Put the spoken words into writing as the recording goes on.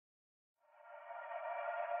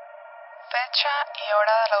Fecha y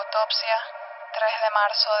hora de la autopsia, 3 de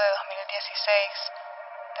marzo de 2016,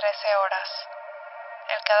 13 horas.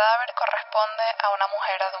 El cadáver corresponde a una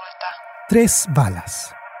mujer adulta. 3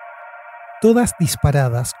 balas, todas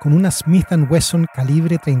disparadas con una Smith & Wesson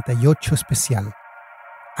calibre 38 especial,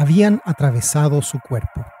 habían atravesado su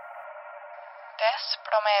cuerpo. Test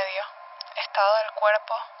promedio. Estado del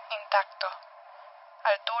cuerpo intacto.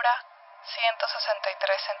 Altura 163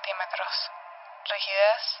 centímetros.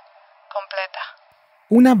 Rigidez completa.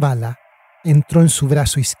 Una bala entró en su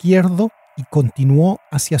brazo izquierdo y continuó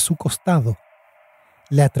hacia su costado.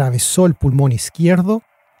 Le atravesó el pulmón izquierdo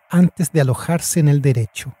antes de alojarse en el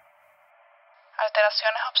derecho.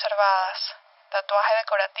 Alteraciones observadas. Tatuaje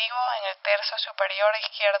decorativo en el tercio superior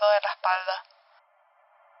izquierdo de la espalda.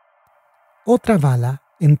 Otra bala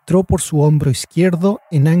entró por su hombro izquierdo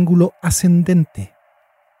en ángulo ascendente.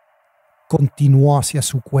 Continuó hacia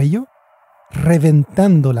su cuello,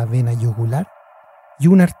 reventando la vena yugular y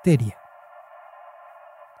una arteria.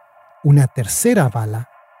 Una tercera bala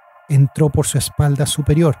entró por su espalda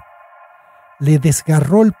superior. Le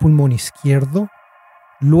desgarró el pulmón izquierdo,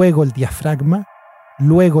 luego el diafragma,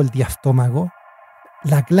 luego el diaftómago,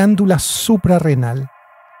 la glándula suprarrenal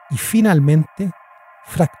y finalmente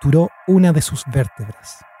fracturó una de sus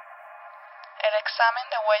vértebras. El examen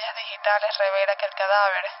de huellas digitales revela que el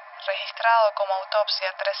cadáver, registrado como autopsia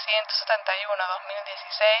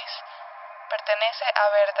 371-2016, pertenece a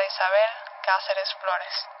Berta Isabel Cáceres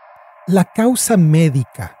Flores. La causa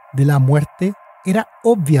médica de la muerte era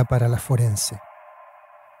obvia para la forense,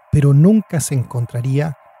 pero nunca se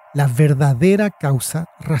encontraría la verdadera causa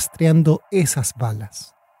rastreando esas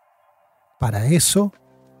balas. Para eso,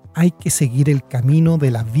 hay que seguir el camino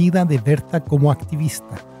de la vida de Berta como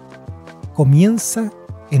activista. Comienza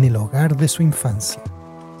en el hogar de su infancia.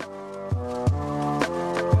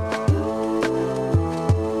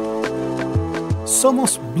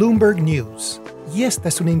 Somos Bloomberg News y esta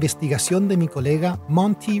es una investigación de mi colega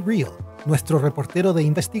Monty Reel, nuestro reportero de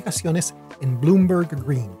investigaciones en Bloomberg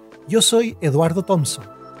Green. Yo soy Eduardo Thompson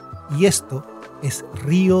y esto es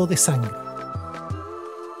Río de Sangre.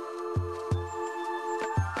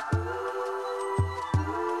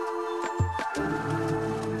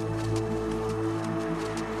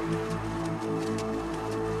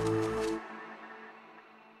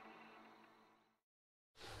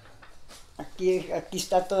 Aquí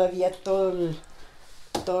está todavía todos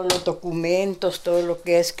los documentos, todo lo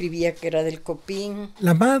que escribía que era del Copín.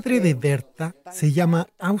 La madre de Berta se llama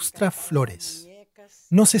Austra Flores.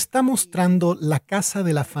 Nos está mostrando la casa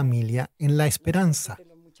de la familia en La Esperanza,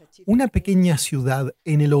 una pequeña ciudad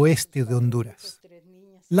en el oeste de Honduras.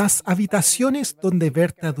 Las habitaciones donde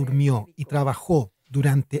Berta durmió y trabajó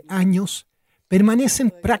durante años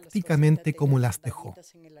permanecen prácticamente como las dejó.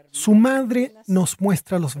 Su madre nos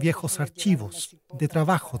muestra los viejos archivos de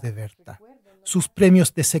trabajo de Berta, sus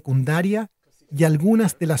premios de secundaria y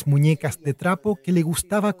algunas de las muñecas de trapo que le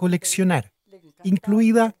gustaba coleccionar,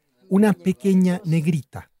 incluida una pequeña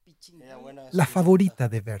negrita, la favorita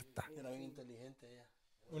de Berta.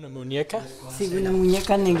 ¿Una muñeca? Sí, una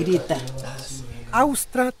muñeca negrita.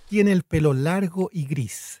 Austra tiene el pelo largo y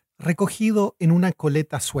gris, recogido en una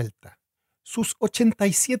coleta suelta. Sus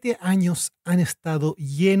 87 años han estado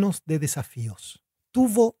llenos de desafíos.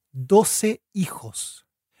 Tuvo 12 hijos.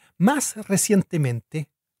 Más recientemente,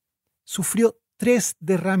 sufrió 3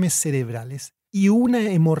 derrames cerebrales y una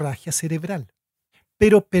hemorragia cerebral,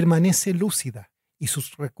 pero permanece lúcida y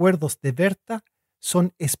sus recuerdos de Berta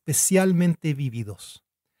son especialmente vívidos.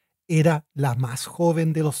 Era la más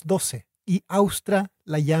joven de los 12 y Austra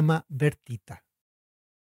la llama Bertita.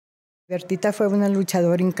 Bertita fue una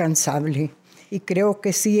luchadora incansable y creo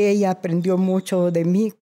que sí, ella aprendió mucho de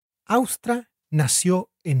mí. Austra nació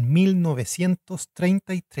en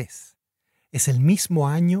 1933. Es el mismo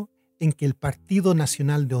año en que el Partido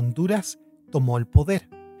Nacional de Honduras tomó el poder.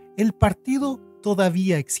 El partido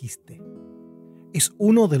todavía existe. Es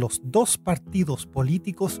uno de los 2 partidos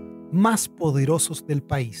políticos más poderosos del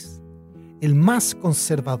país. El más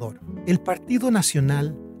conservador. El Partido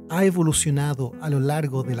Nacional ha evolucionado a lo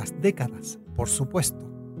largo de las décadas, por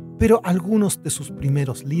supuesto, pero algunos de sus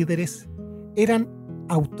primeros líderes eran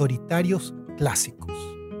autoritarios clásicos.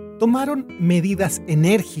 Tomaron medidas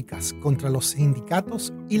enérgicas contra los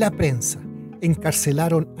sindicatos y la prensa,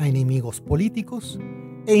 encarcelaron a enemigos políticos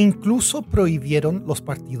e incluso prohibieron los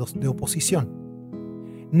partidos de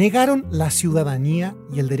oposición. Negaron la ciudadanía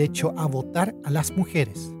y el derecho a votar a las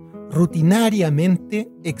mujeres. Rutinariamente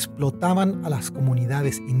explotaban a las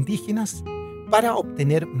comunidades indígenas para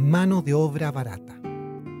obtener mano de obra barata.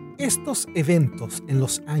 Estos eventos en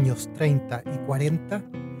los años 30 y 40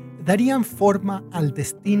 darían forma al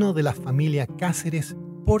destino de la familia Cáceres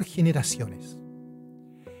por generaciones.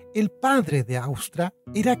 El padre de Austra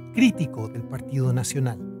era crítico del Partido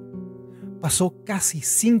Nacional. Pasó casi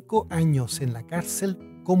 5 años en la cárcel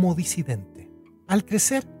como disidente. Al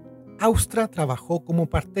crecer, Austra trabajó como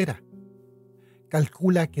partera.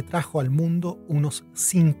 Calcula que trajo al mundo unos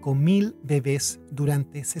 5.000 bebés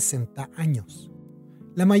durante 60 años.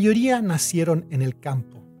 La mayoría nacieron en el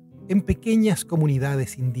campo, en pequeñas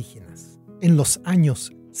comunidades indígenas. En los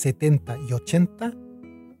años 70 y 80,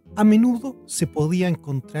 a menudo se podía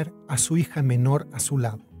encontrar a su hija menor a su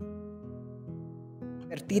lado.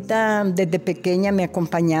 Bertita desde pequeña me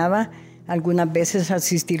acompañaba algunas veces a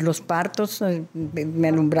asistir los partos. Me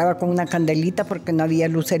alumbraba con una candelita porque no había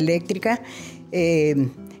luz eléctrica.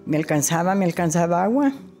 Me alcanzaba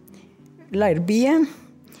agua, la hervía.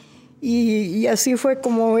 Y así fue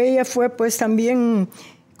como ella fue pues también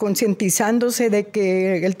concientizándose de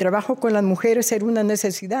que el trabajo con las mujeres era una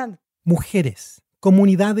necesidad. Mujeres,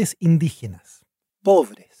 comunidades indígenas,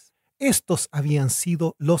 pobres. Estos habían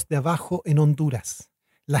sido los de abajo en Honduras,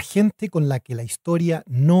 la gente con la que la historia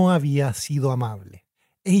no había sido amable.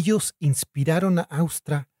 Ellos inspiraron a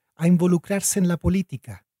Austra a involucrarse en la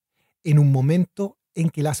política, en un momento en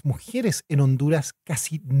que las mujeres en Honduras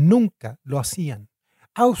casi nunca lo hacían.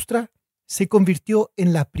 Austra se convirtió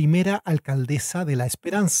en la primera alcaldesa de La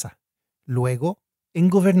Esperanza, luego en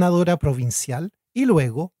gobernadora provincial y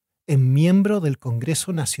luego en miembro del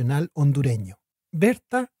Congreso Nacional hondureño.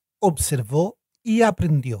 Berta observó y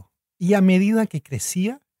aprendió, y a medida que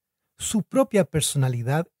crecía, su propia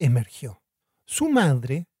personalidad emergió. Su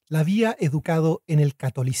madre la había educado en el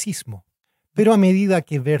catolicismo, pero a medida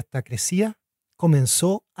que Berta crecía,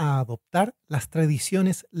 comenzó a adoptar las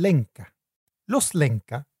tradiciones lenca. Los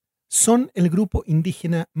lenca son el grupo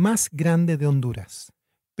indígena más grande de Honduras,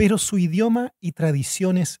 pero su idioma y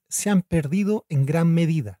tradiciones se han perdido en gran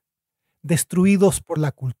medida, destruidos por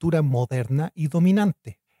la cultura moderna y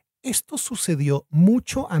dominante. Esto sucedió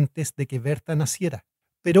mucho antes de que Berta naciera,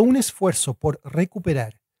 pero un esfuerzo por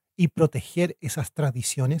recuperar y proteger esas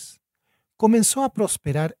tradiciones comenzó a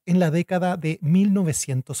prosperar en la década de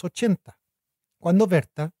 1980, cuando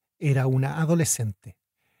Berta era una adolescente.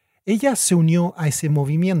 Ella se unió a ese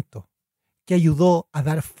movimiento, que ayudó a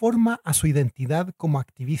dar forma a su identidad como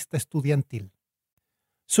activista estudiantil.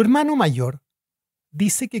 Su hermano mayor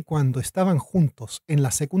dice que cuando estaban juntos en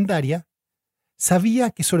la secundaria,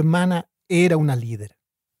 sabía que su hermana era una líder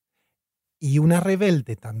y una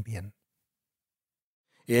rebelde también.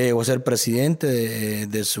 Ella llegó a ser presidente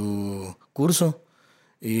de su curso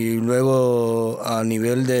y luego a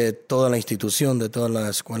nivel de toda la institución, de toda la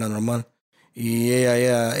escuela normal. Y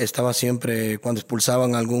ella estaba siempre, cuando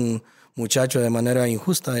expulsaban a algún muchacho de manera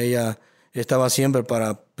injusta, ella estaba siempre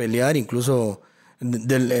para pelear, incluso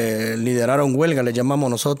lideraron huelga, le llamamos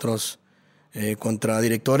nosotros, contra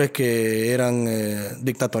directores que eran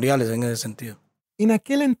dictatoriales en ese sentido. En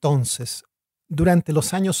aquel entonces, durante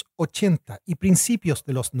los años 80 y principios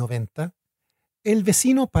de los 90, el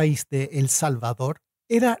vecino país de El Salvador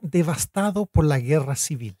era devastado por la guerra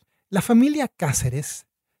civil. La familia Cáceres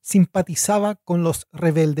simpatizaba con los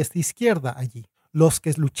rebeldes de izquierda allí, los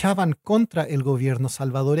que luchaban contra el gobierno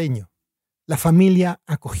salvadoreño. La familia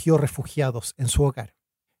acogió refugiados en su hogar.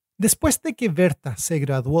 Después de que Berta se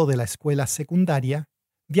graduó de la escuela secundaria,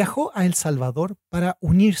 viajó a El Salvador para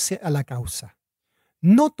unirse a la causa.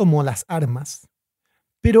 No tomó las armas,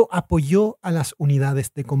 pero apoyó a las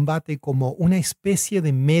unidades de combate como una especie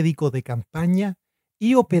de médico de campaña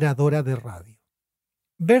y operadora de radio.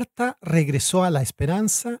 Berta regresó a La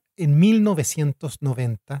Esperanza en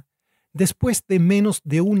 1990, después de menos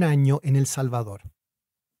de un año en El Salvador.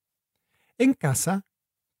 En casa,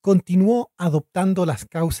 continuó adoptando las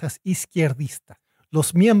causas izquierdistas.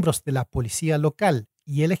 Los miembros de la policía local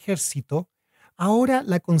y el ejército ahora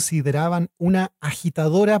la consideraban una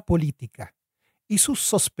agitadora política y sus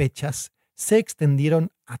sospechas se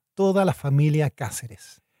extendieron a toda la familia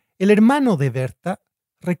Cáceres. El hermano de Berta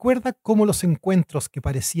recuerda cómo los encuentros que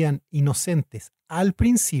parecían inocentes al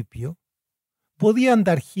principio podían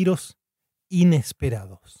dar giros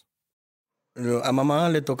inesperados. A mamá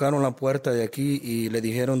le tocaron la puerta de aquí y le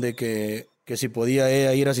dijeron de que si podía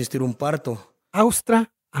ella ir a asistir a un parto.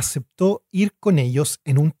 Austra aceptó ir con ellos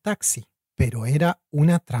en un taxi, pero era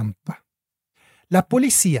una trampa. La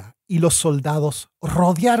policía y los soldados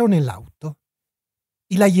rodearon el auto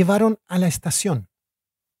y la llevaron a la estación.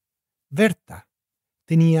 Berta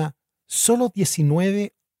tenía solo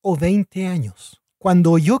 19 o 20 años.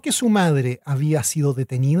 Cuando oyó que su madre había sido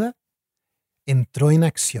detenida, entró en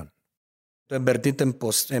acción. Entonces Bertita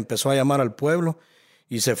empezó a llamar al pueblo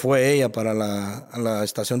y se fue ella para a la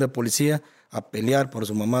estación de policía a pelear por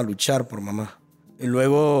su mamá, a luchar por mamá. Y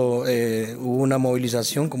luego hubo una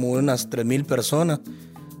movilización, como unas 3,000 personas.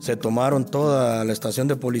 Se tomaron toda la estación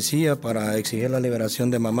de policía para exigir la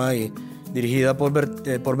liberación de mamá, y dirigida por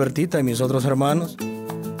Bertita y mis otros hermanos.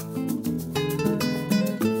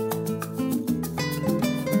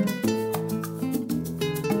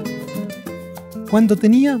 Cuando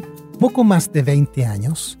tenía poco más de 20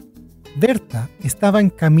 años, Berta estaba en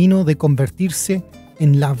camino de convertirse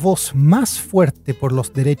en la voz más fuerte por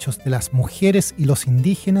los derechos de las mujeres y los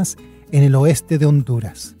indígenas en el oeste de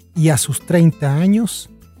Honduras, y a sus 30 años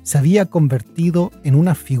se había convertido en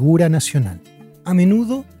una figura nacional. A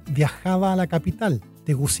menudo viajaba a la capital,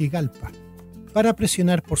 Tegucigalpa, para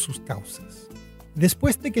presionar por sus causas.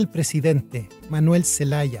 Después de que el presidente Manuel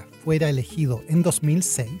Zelaya fuera elegido en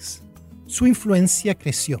 2006, su influencia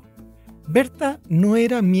creció. Berta no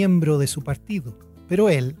era miembro de su partido, pero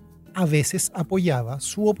él a veces apoyaba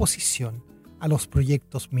su oposición a los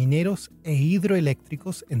proyectos mineros e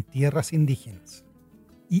hidroeléctricos en tierras indígenas.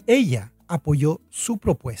 Y ella apoyó su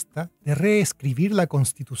propuesta de reescribir la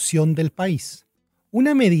constitución del país,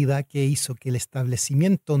 una medida que hizo que el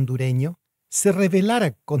establecimiento hondureño se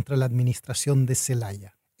rebelara contra la administración de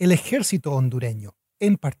Zelaya. El ejército hondureño,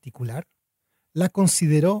 en particular, la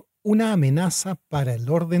consideró una amenaza para el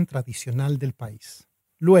orden tradicional del país.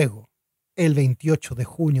 Luego, el 28 de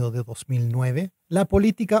junio de 2009, la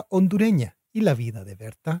política hondureña y la vida de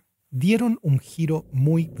Berta dieron un giro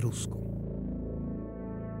muy brusco.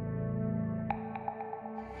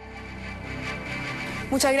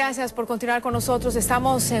 Muchas gracias por continuar con nosotros.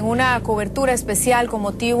 Estamos en una cobertura especial con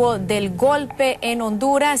motivo del golpe en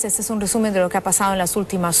Honduras. Este es un resumen de lo que ha pasado en las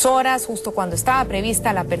últimas horas, justo cuando estaba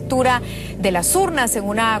prevista la apertura de las urnas en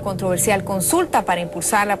una controversial consulta para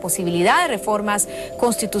impulsar la posibilidad de reformas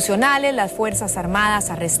constitucionales. Las Fuerzas Armadas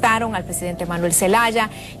arrestaron al presidente Manuel Zelaya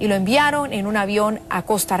y lo enviaron en un avión a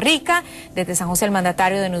Costa Rica. Desde San José el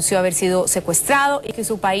mandatario denunció haber sido secuestrado y que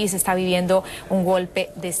su país está viviendo un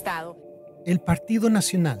golpe de Estado. El Partido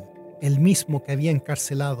Nacional, el mismo que había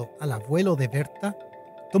encarcelado al abuelo de Berta,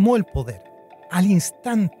 tomó el poder. Al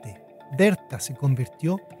instante, Berta se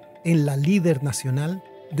convirtió en la líder nacional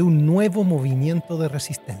de un nuevo movimiento de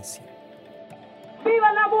resistencia.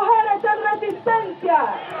 ¡Viva las mujeres en resistencia!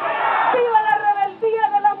 ¡Viva la rebeldía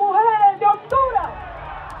de las mujeres de Honduras!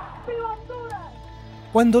 ¡Viva Honduras!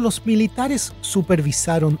 Cuando los militares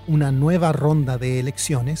supervisaron una nueva ronda de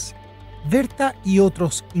elecciones, Berta y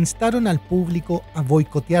otros instaron al público a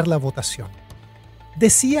boicotear la votación.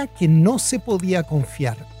 Decía que no se podía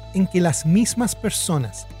confiar en que las mismas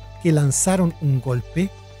personas que lanzaron un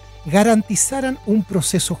golpe garantizaran un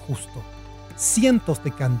proceso justo. Cientos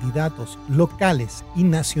de candidatos locales y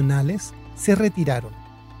nacionales se retiraron,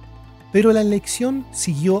 pero la elección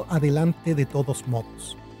siguió adelante de todos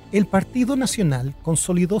modos. El Partido Nacional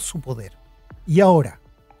consolidó su poder y ahora,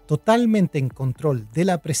 totalmente en control de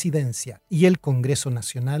la presidencia y el Congreso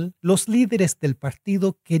Nacional, los líderes del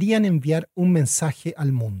partido querían enviar un mensaje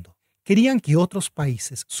al mundo. Querían que otros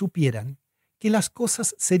países supieran que las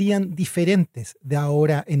cosas serían diferentes de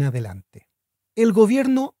ahora en adelante. El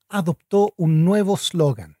gobierno adoptó un nuevo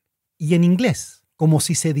slogan, y en inglés, como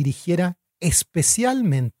si se dirigiera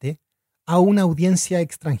especialmente a una audiencia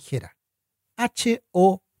extranjera.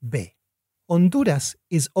 HOB. Honduras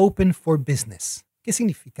is open for business. ¿Qué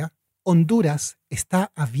significa? Honduras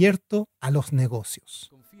está abierto a los negocios.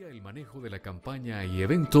 Confía el manejo de la campaña y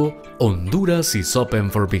evento Honduras is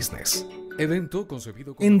Open for Business. Evento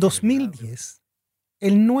concebido con en 2010,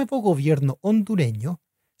 el nuevo gobierno hondureño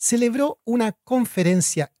celebró una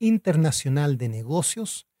conferencia internacional de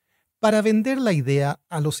negocios para vender la idea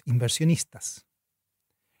a los inversionistas.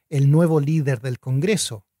 El nuevo líder del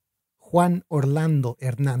Congreso, Juan Orlando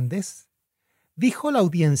Hernández, dijo a la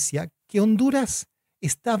audiencia que Honduras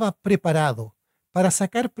estaba preparado para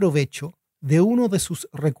sacar provecho de uno de sus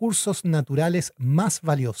recursos naturales más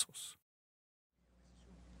valiosos.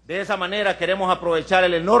 De esa manera queremos aprovechar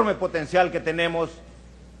el enorme potencial que tenemos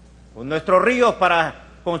con nuestros ríos para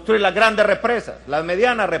construir las grandes represas, las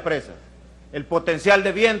medianas represas, el potencial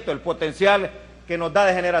de viento, el potencial que nos da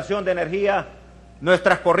de generación de energía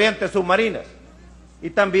nuestras corrientes submarinas. Y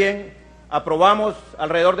también aprobamos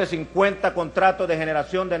alrededor de 50 contratos de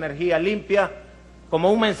generación de energía limpia como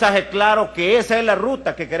un mensaje claro que esa es la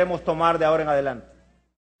ruta que queremos tomar de ahora en adelante.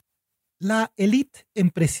 La élite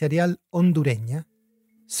empresarial hondureña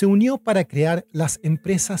se unió para crear las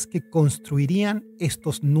empresas que construirían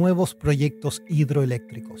estos nuevos proyectos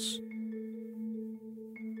hidroeléctricos.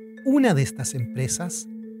 Una de estas empresas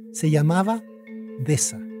se llamaba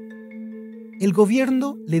DESA. El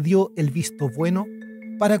gobierno le dio el visto bueno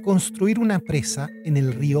para construir una presa en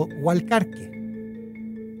el río Hualcarque,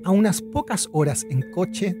 a unas pocas horas en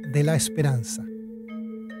coche de La Esperanza.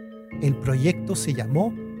 El proyecto se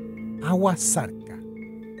llamó Agua Zarca.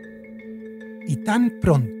 Y tan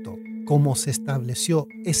pronto como se estableció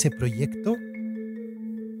ese proyecto,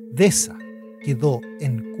 DESA quedó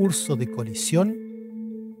en curso de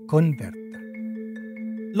colisión con Berta.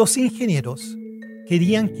 Los ingenieros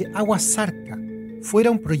querían que Agua Zarca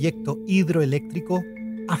fuera un proyecto hidroeléctrico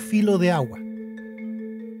a filo de agua.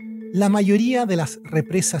 La mayoría de las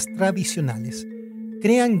represas tradicionales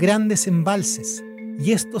crean grandes embalses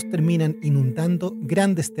y estos terminan inundando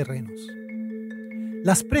grandes terrenos.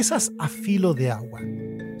 Las presas a filo de agua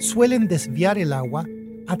suelen desviar el agua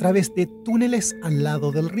a través de túneles al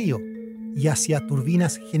lado del río y hacia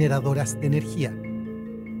turbinas generadoras de energía.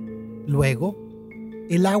 Luego,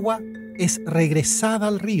 el agua es regresada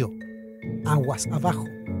al río, aguas abajo.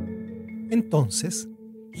 Entonces,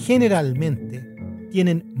 generalmente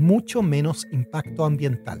tienen mucho menos impacto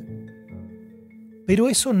ambiental. Pero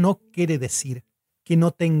eso no quiere decir que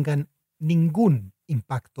no tengan ningún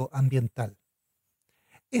impacto ambiental.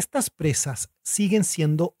 Estas presas siguen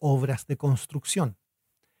siendo obras de construcción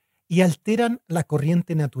y alteran la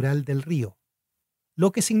corriente natural del río,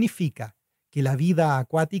 lo que significa que la vida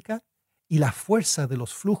acuática y la fuerza de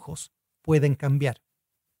los flujos pueden cambiar.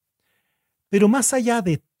 Pero más allá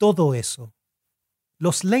de todo eso,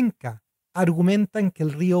 los Lenca argumentan que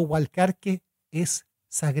el río Hualcarque es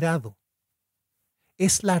sagrado.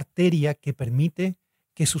 Es la arteria que permite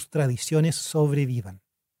que sus tradiciones sobrevivan.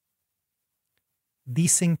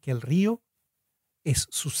 Dicen que el río es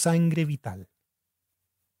su sangre vital.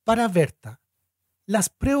 Para Berta, las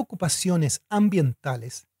preocupaciones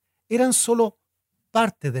ambientales eran solo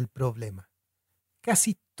parte del problema.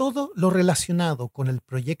 Casi todo lo relacionado con el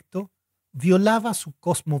proyecto violaba su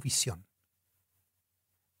cosmovisión.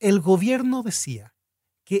 El gobierno decía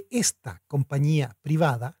que esta compañía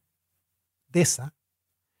privada, DESA,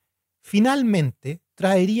 finalmente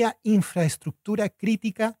traería infraestructura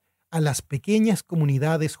crítica a las pequeñas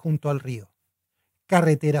comunidades junto al río,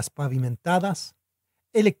 carreteras pavimentadas,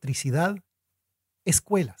 electricidad,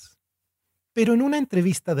 escuelas. Pero en una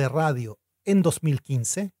entrevista de radio en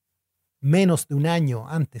 2015, menos de un año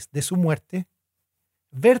antes de su muerte,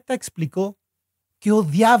 Berta explicó que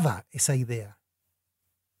odiaba esa idea.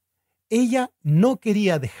 Ella no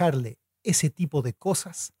quería dejarle ese tipo de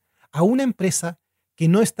cosas a una empresa que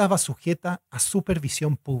no estaba sujeta a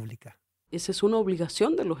supervisión pública. Esa es una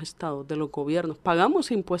obligación de los estados, de los gobiernos.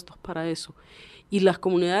 Pagamos impuestos para eso. Y las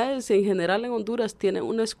comunidades en general en Honduras tienen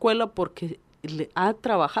una escuela porque ha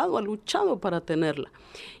trabajado, ha luchado para tenerla.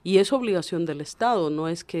 Y es obligación del Estado, no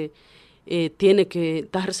es que tiene que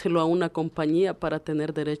dárselo a una compañía para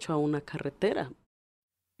tener derecho a una carretera.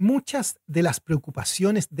 Muchas de las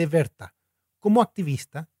preocupaciones de Berta como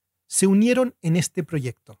activista se unieron en este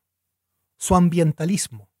proyecto. Su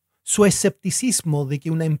ambientalismo, su escepticismo de que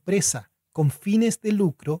una empresa con fines de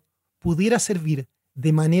lucro pudiera servir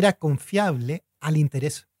de manera confiable al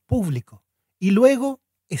interés público. Y luego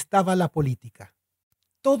estaba la política.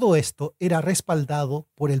 Todo esto era respaldado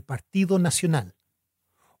por el Partido Nacional,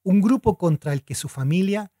 un grupo contra el que su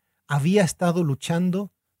familia había estado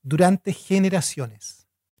luchando durante generaciones.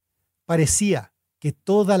 Parecía que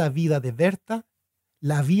toda la vida de Berta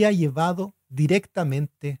la había llevado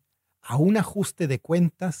directamente a un ajuste de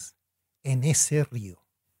cuentas en ese río.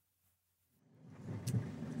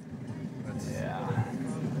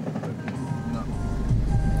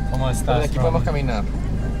 ¿Cómo estás? Aquí podemos caminar.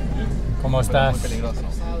 ¿Cómo estás? Muy peligroso.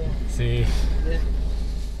 Sí.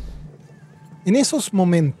 En esos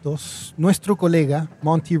momentos, nuestro colega,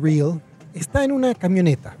 Monty Reel, está en una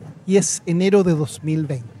camioneta y es enero de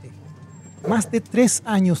 2020, más de 3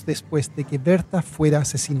 años después de que Berta fuera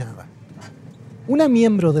asesinada. Una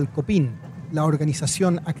miembro del COPIN, la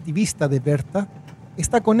organización activista de Berta,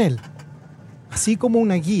 está con él, así como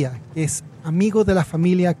una guía que es amigo de la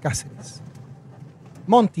familia Cáceres.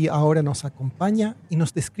 Monty ahora nos acompaña y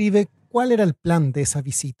nos describe cuál era el plan de esa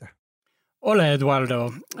visita. Hola,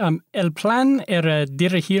 Eduardo. El plan era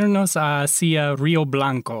dirigirnos hacia Río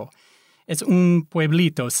Blanco. Es un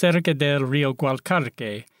pueblito cerca del río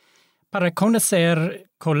Hualcarque, para conocer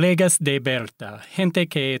colegas de Berta, gente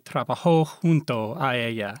que trabajó junto a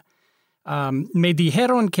ella. Me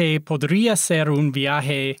dijeron que podría ser un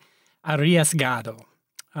viaje arriesgado.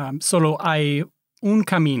 Solo hay un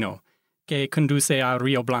camino que conduce a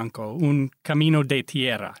Río Blanco, un camino de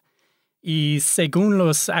tierra. Y según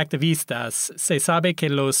los activistas, se sabe que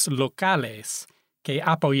los locales que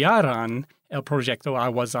apoyaron el proyecto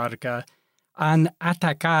Agua Zarca han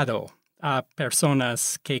atacado a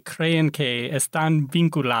personas que creen que están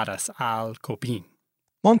vinculadas al Copín.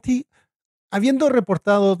 Monty, habiendo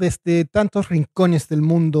reportado desde tantos rincones del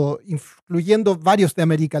mundo, incluyendo varios de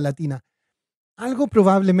América Latina, algo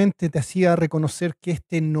probablemente te hacía reconocer que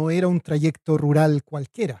este no era un trayecto rural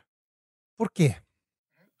cualquiera. ¿Por qué?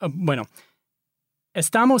 Bueno,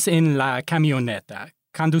 estamos en la camioneta,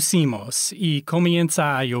 conducimos y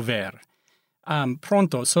comienza a llover.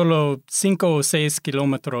 Pronto, solo 5 o 6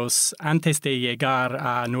 kilómetros antes de llegar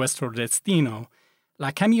a nuestro destino,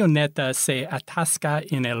 la camioneta se atasca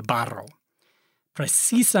en el barro,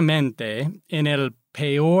 precisamente en el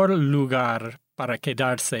peor lugar para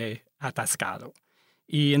quedarse atascado.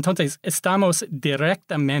 Y entonces estamos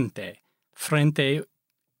directamente frente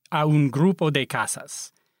a un grupo de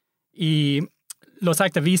casas. Y los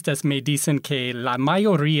activistas me dicen que la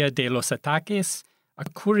mayoría de los ataques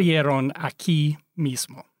ocurrieron aquí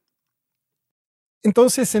mismo.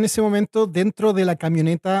 Entonces, en ese momento, dentro de la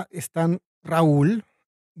camioneta están Raúl,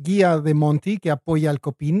 guía de Monty, que apoya al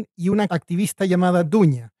Copín, y una activista llamada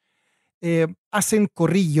Duña. Hacen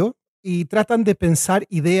corrillo y tratan de pensar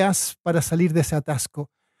ideas para salir de ese atasco.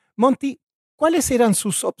 Monty, ¿cuáles eran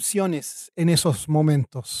sus opciones en esos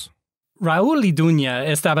momentos? Raúl y Duña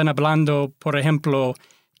estaban hablando, por ejemplo,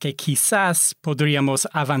 que quizás podríamos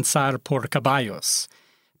avanzar por caballos.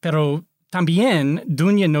 Pero también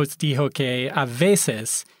Duña nos dijo que a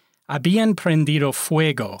veces habían prendido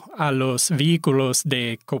fuego a los vehículos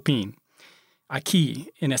de Copín, aquí,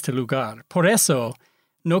 en este lugar. Por eso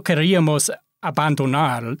no queríamos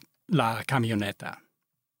abandonar la camioneta.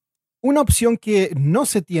 Una opción que no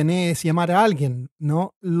se tiene es llamar a alguien,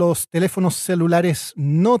 ¿no? Los teléfonos celulares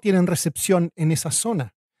no tienen recepción en esa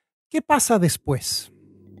zona. ¿Qué pasa después?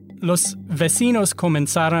 Los vecinos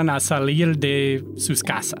comenzaron a salir de sus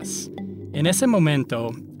casas. En ese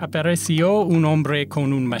momento apareció un hombre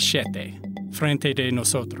con un machete frente de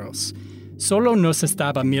nosotros. Solo nos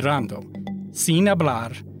estaba mirando, sin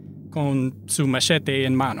hablar, con su machete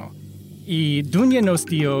en mano. Y Duña nos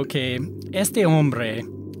dijo que este hombre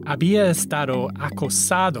había estado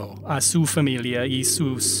acosado a su familia y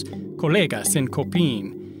sus colegas en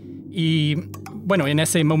Copín. Y bueno, en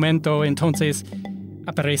ese momento entonces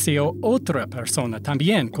apareció otra persona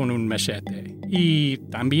también con un machete y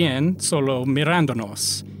también solo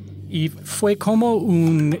mirándonos. Y fue como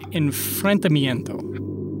un enfrentamiento.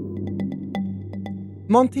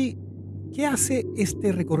 Monty, ¿qué hace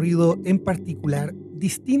este recorrido en particular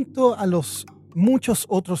distinto a los muchos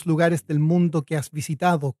otros lugares del mundo que has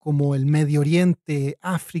visitado, como el Medio Oriente,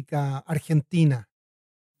 África, Argentina?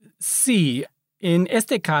 Sí, en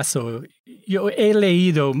este caso, yo he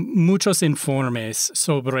leído muchos informes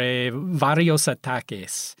sobre varios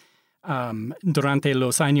ataques durante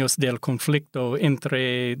los años del conflicto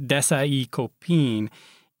entre DESA y Copín.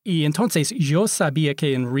 Y entonces yo sabía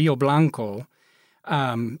que en Río Blanco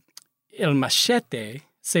el machete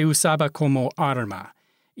se usaba como arma.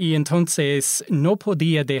 Y entonces no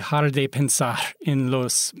podía dejar de pensar en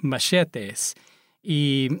los machetes.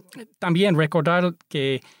 Y también recordar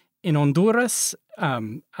que en Honduras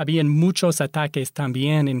habían muchos ataques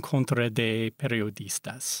también en contra de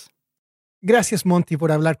periodistas. Gracias, Monty,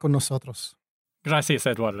 por hablar con nosotros. Gracias,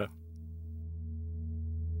 Eduardo.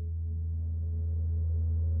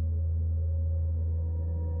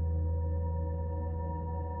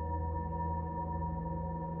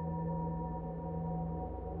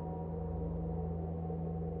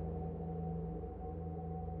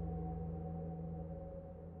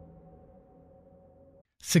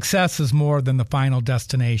 Success is more than the final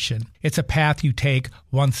destination. It's a path you take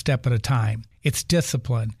one step at a time. It's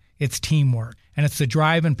discipline, it's teamwork, and it's the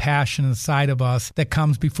drive and passion inside of us that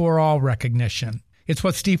comes before all recognition. It's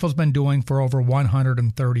what Stifel's been doing for over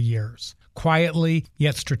 130 years. Quietly,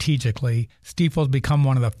 yet strategically, Stifel's become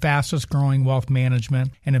one of the fastest growing wealth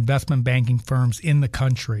management and investment banking firms in the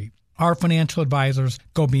country. Our financial advisors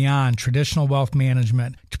go beyond traditional wealth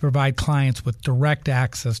management to provide clients with direct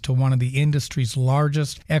access to one of the industry's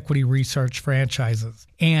largest equity research franchises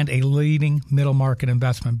and a leading middle market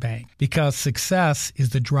investment bank, because success is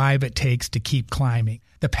the drive it takes to keep climbing,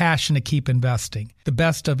 the passion to keep investing, the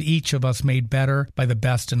best of each of us made better by the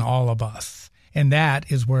best in all of us. And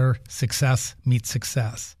that is where success meets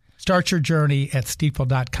success. Start your journey at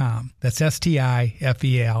Stifel.com. That's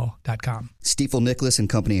Stifel.com. Stifel Nicholas and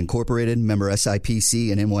Company Incorporated, member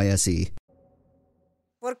SIPC and NYSE.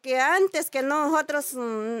 Porque antes que nosotros,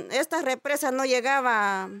 esta represa no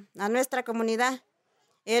llegaba a nuestra comunidad.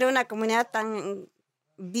 Era una comunidad tan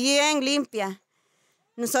bien limpia.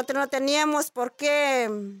 Nosotros no teníamos por qué,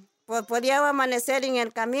 podíamos amanecer en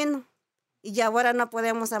el camino. y ya ahora no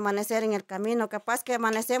podemos amanecer en el camino. Capaz que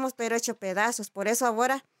amanecemos, pero hecho pedazos. Por eso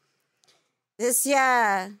ahora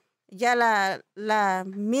decía, ya la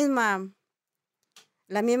misma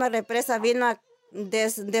represa vino a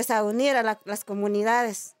desunir a las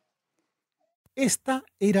comunidades. Esta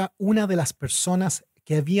era una de las personas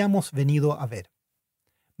que habíamos venido a ver,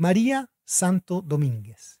 María Santo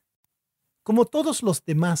Domínguez. Como todos los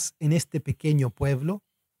demás en este pequeño pueblo,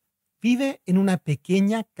 vive en una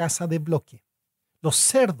pequeña casa de bloque. Los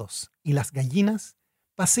cerdos y las gallinas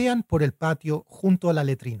pasean por el patio junto a la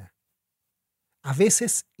letrina. A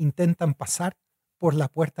veces intentan pasar por la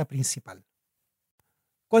puerta principal.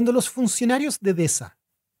 Cuando los funcionarios de DESA,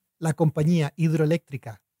 la compañía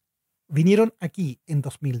hidroeléctrica, vinieron aquí en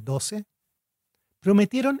 2012,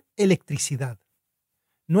 prometieron electricidad,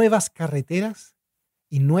 nuevas carreteras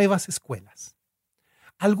y nuevas escuelas.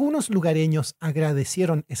 Algunos lugareños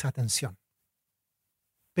agradecieron esa atención,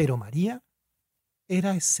 pero María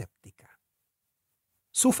era escéptica.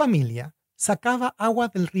 Su familia sacaba agua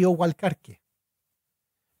del río Gualcarque.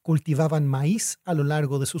 Cultivaban maíz a lo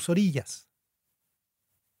largo de sus orillas.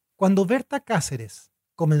 Cuando Berta Cáceres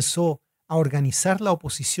comenzó a organizar la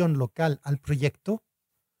oposición local al proyecto,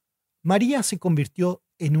 María se convirtió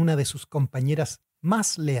en una de sus compañeras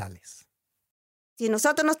más leales. Si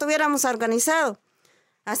nosotros no estuviéramos organizados,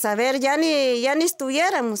 a saber, ya ni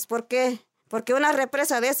estuviéramos, porque una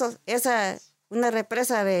represa de esos, una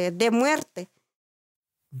represa de muerte.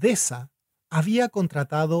 DESA había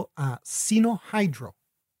contratado a Sino Hydro,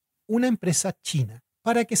 una empresa china,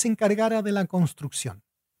 para que se encargara de la construcción.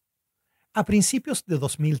 A principios de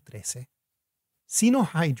 2013, Sino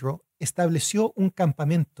Hydro estableció un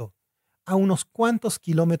campamento a unos cuantos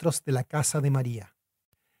kilómetros de la casa de María.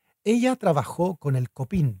 Ella trabajó con el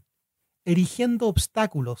Copín, erigiendo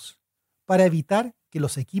obstáculos para evitar que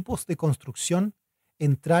los equipos de construcción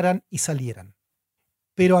entraran y salieran.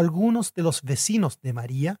 Pero algunos de los vecinos de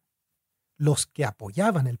María, los que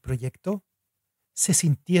apoyaban el proyecto, se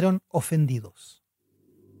sintieron ofendidos.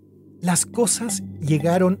 Las cosas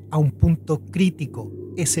llegaron a un punto crítico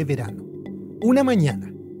ese verano. Una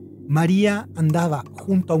mañana, María andaba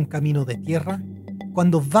junto a un camino de tierra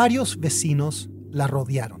cuando varios vecinos la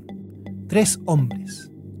rodearon. 3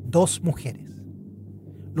 hombres, 2 mujeres.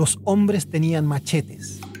 Los hombres tenían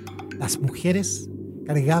machetes. Las mujeres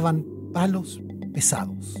cargaban palos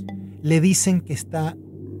pesados. Le dicen que está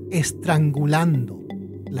estrangulando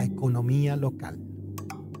la economía local.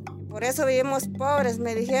 Por eso vivimos pobres,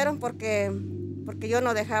 me dijeron, porque yo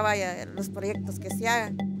no dejaba ya los proyectos que se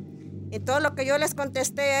hagan. Y todo lo que yo les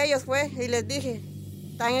contesté a ellos fue, y les dije,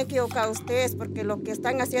 están equivocados ustedes, porque lo que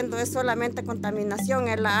están haciendo es solamente contaminación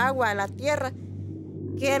en la agua, en la tierra.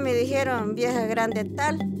 Que me dijeron, vieja grande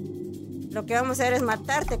tal, lo que vamos a hacer es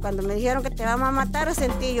matarte. Cuando me dijeron que te vamos a matar,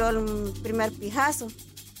 sentí yo el primer pijazo,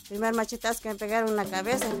 el primer machetazo que me pegaron en la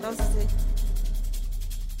cabeza. Entonces,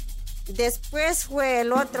 después fue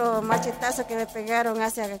el otro machetazo que me pegaron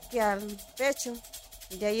hacia aquí al pecho.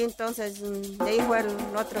 De ahí entonces, de ahí fue el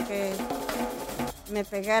otro que me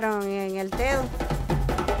pegaron en el dedo.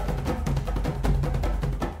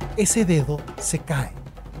 Ese dedo se cae,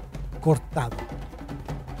 cortado.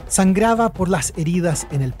 Sangraba por las heridas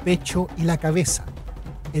en el pecho y la cabeza.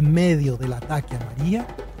 En medio del ataque a María,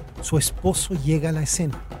 su esposo llega a la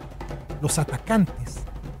escena. Los atacantes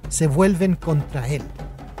se vuelven contra él.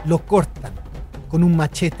 Lo cortan con un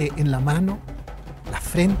machete en la mano, la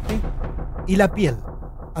frente y la piel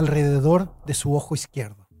alrededor de su ojo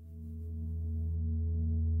izquierdo.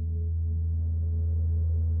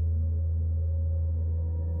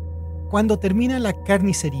 Cuando termina la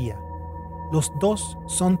carnicería, los 2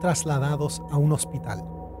 son trasladados a un hospital.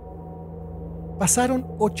 Pasaron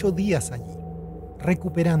 8 días allí,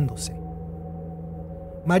 recuperándose.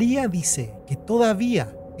 María dice que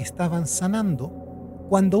todavía estaban sanando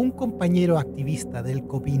cuando un compañero activista del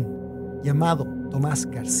Copín, llamado Tomás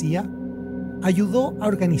García, ayudó a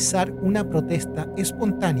organizar una protesta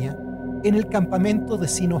espontánea en el campamento de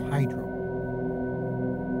Sino Hydro.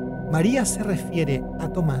 María se refiere a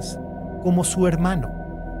Tomás como su hermano,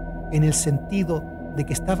 en el sentido de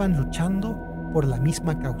que estaban luchando por la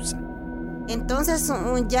misma causa. Entonces,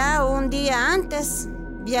 ya un día antes,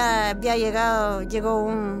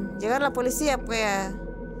 llegó la policía pues,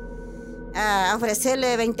 a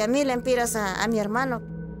ofrecerle 20,000 lempiras a mi hermano.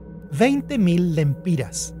 20,000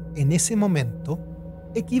 lempiras en ese momento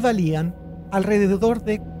equivalían alrededor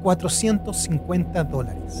de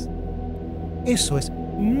 $450. Eso es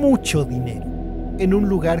mucho dinero en un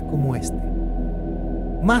lugar como este.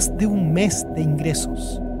 Más de un mes de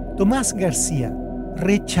ingresos. Tomás García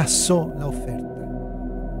rechazó la oferta.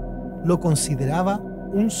 Lo consideraba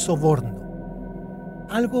un soborno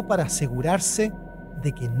algo para asegurarse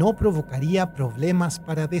de que no provocaría problemas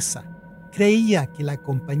para DESA. Creía que la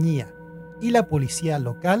compañía y la policía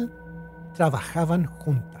local trabajaban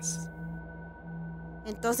juntas.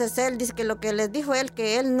 Entonces él dice que lo que les dijo él,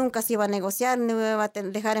 que él nunca se iba a negociar, no iba a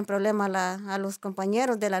dejar en problema a los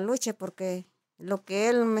compañeros de la lucha, porque lo que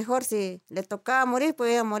él mejor, si le tocaba morir,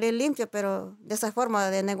 podía morir limpio, pero de esa forma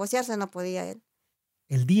de negociarse no podía él.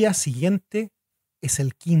 El día siguiente es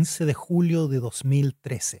el 15 de julio de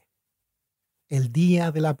 2013, el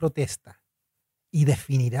día de la protesta, y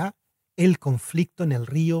definirá el conflicto en el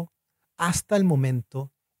río hasta el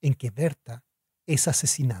momento en que Berta es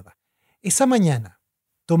asesinada. Esa mañana,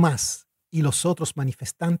 Tomás y los otros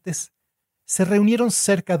manifestantes se reunieron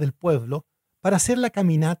cerca del pueblo para hacer la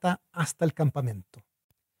caminata hasta el campamento.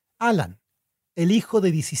 Alan, el hijo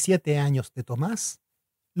de 17 años de Tomás,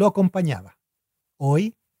 lo acompañaba.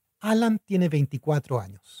 Hoy, Alan tiene 24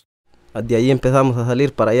 años. De ahí empezamos a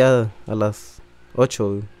salir para allá a las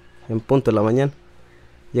 8 en punto de la mañana.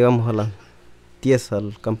 Llegamos a las 10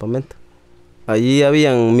 al campamento. Allí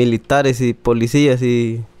habían militares y policías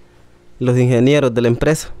y los ingenieros de la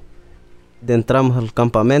empresa. Entramos al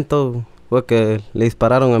campamento, fue que le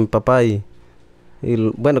dispararon a mi papá y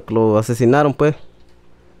bueno, que lo asesinaron pues.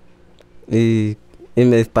 Y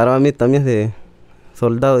me disparó a mí también de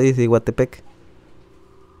soldado, dice Iguatepec.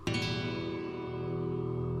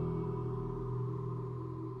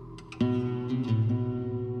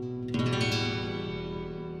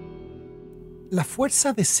 La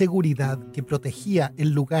fuerza de seguridad que protegía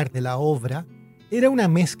el lugar de la obra era una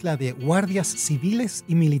mezcla de guardias civiles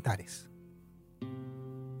y militares.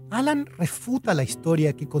 Alan refuta la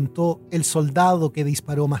historia que contó el soldado que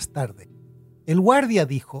disparó más tarde. El guardia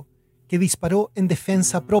dijo que disparó en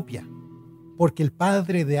defensa propia, porque el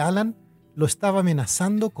padre de Alan lo estaba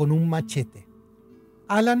amenazando con un machete.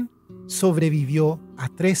 Alan sobrevivió a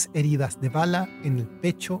 3 heridas de bala en el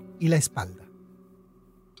pecho y la espalda.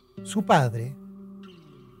 Su padre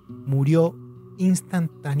murió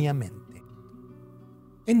instantáneamente.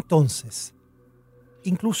 Entonces,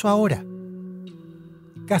 incluso ahora,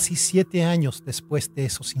 casi 7 años después de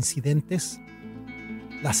esos incidentes,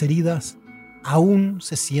 las heridas aún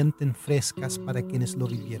se sienten frescas para quienes lo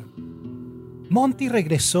vivieron. Monty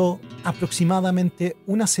regresó aproximadamente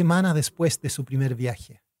una semana después de su primer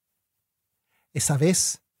viaje. Esa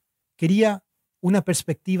vez quería una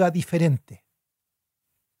perspectiva diferente.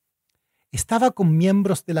 Estaba con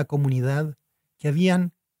miembros de la comunidad que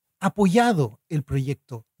habían apoyado el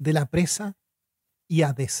proyecto de la presa y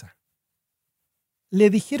a DESA. Le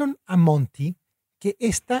dijeron a Monty que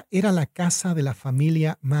esta era la casa de la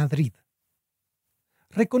familia Madrid.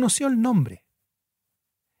 Reconoció el nombre.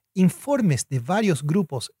 Informes de varios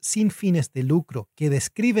grupos sin fines de lucro que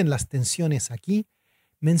describen las tensiones aquí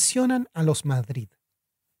mencionan a los Madrid.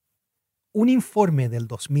 Un informe del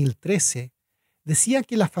 2013 decía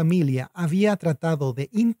que la familia había tratado de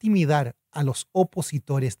intimidar a los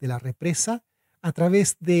opositores de la represa a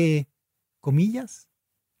través de, comillas,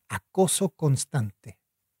 acoso constante.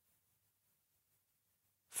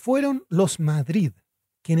 Fueron los Madrid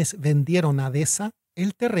quienes vendieron a DESA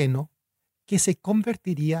el terreno que se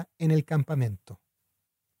convertiría en el campamento.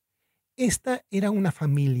 Esta era una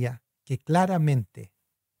familia que claramente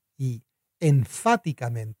y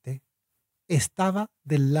enfáticamente estaba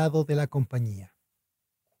del lado de la compañía.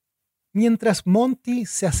 Mientras Monty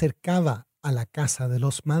se acercaba a la casa de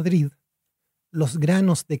los Madrid, los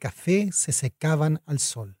granos de café se secaban al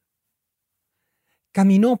sol.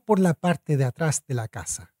 Caminó por la parte de atrás de la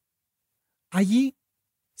casa. Allí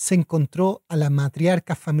se encontró a la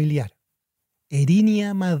matriarca familiar,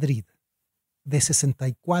 Erinia Madrid, de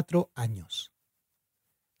 64 años.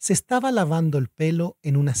 Se estaba lavando el pelo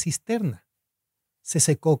en una cisterna. Se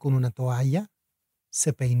secó con una toalla,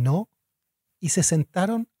 se peinó y se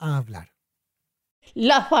sentaron a hablar.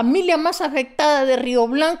 La familia más afectada de Río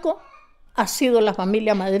Blanco ha sido la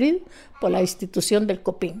familia Madrid por la institución del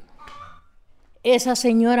COPIN. Esa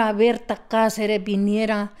señora Berta Cáceres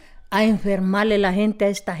viniera a enfermarle la gente a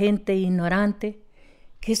esta gente ignorante.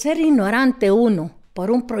 ¿Qué ser ignorante uno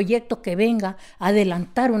por un proyecto que venga a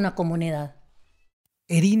adelantar una comunidad?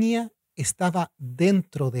 Erinia estaba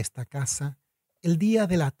dentro de esta casa el día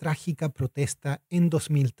de la trágica protesta en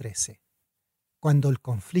 2013, cuando el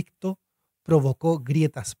conflicto provocó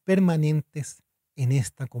grietas permanentes en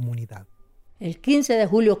esta comunidad. El 15 de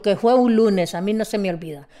julio, que fue un lunes, a mí no se me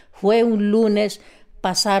olvida, fue un lunes,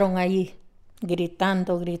 pasaron allí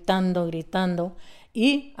gritando, gritando, gritando,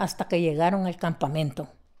 y hasta que llegaron al campamento.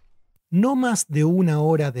 No más de una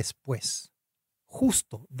hora después,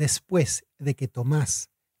 justo después de que Tomás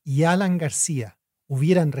y Alan García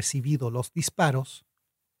hubieran recibido los disparos,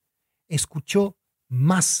 escuchó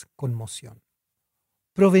más conmoción.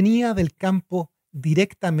 Provenía del campo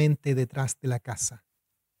directamente detrás de la casa.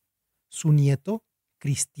 Su nieto,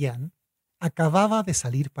 Cristian, acababa de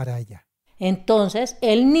salir para allá. Entonces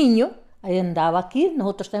el niño andaba aquí,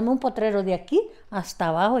 nosotros tenemos un potrero de aquí hasta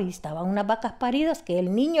abajo y estaban unas vacas paridas que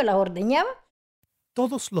el niño las ordeñaba.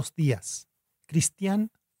 Todos los días,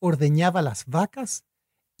 Cristian ordeñaba las vacas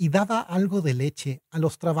y daba algo de leche a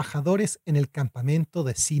los trabajadores en el campamento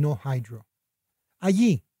de Sino Hydro.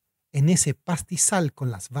 Allí, en ese pastizal con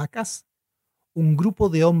las vacas, un grupo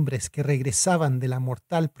de hombres que regresaban de la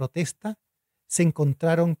mortal protesta se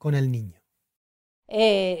encontraron con el niño.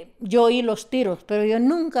 Yo oí los tiros, pero yo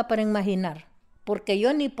nunca para imaginar, porque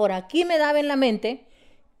yo ni por aquí me daba en la mente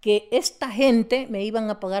que esta gente me iban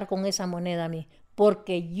a pagar con esa moneda a mí,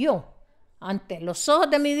 porque yo, ante los ojos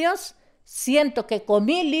de mi Dios, siento que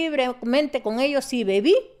comí libremente con ellos y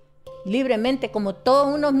bebí libremente como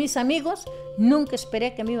todos unos mis amigos. Nunca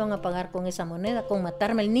esperé que me iban a pagar con esa moneda, con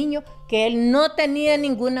matarme el niño, que él no tenía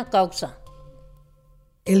ninguna causa.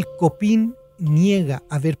 El Copín niega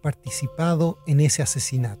haber participado en ese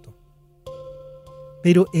asesinato.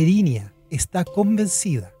 Pero Erinia está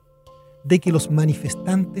convencida de que los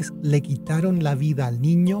manifestantes le quitaron la vida al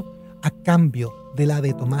niño a cambio de la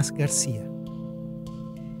de Tomás García.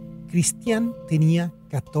 Cristian tenía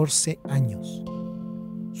 14 años.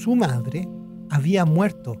 Su madre había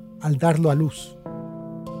muerto al darlo a luz.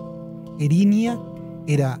 Erinia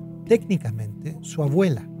era técnicamente su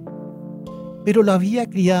abuela, pero lo había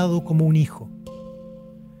criado como un hijo.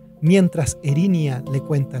 Mientras Erinia le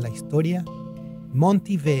cuenta la historia,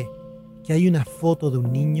 Monty ve que hay una foto de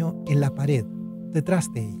un niño en la pared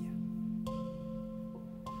detrás de ella.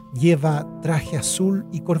 Lleva traje azul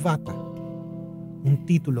y corbata. Un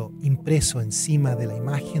título impreso encima de la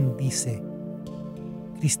imagen dice: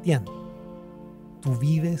 Cristian, tú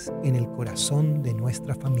vives en el corazón de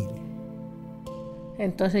nuestra familia.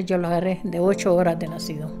 Entonces yo lo agarré de 8 horas de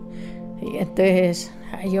nacido. Y entonces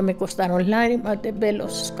a ellos me costaron lágrimas de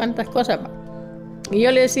verlos, cuántas cosas. Y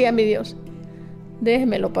yo le decía a mi Dios,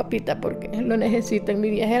 déjemelo, papita, porque lo necesito. En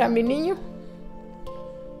mi viaje era mi niño.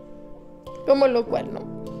 Como lo cual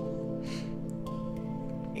no.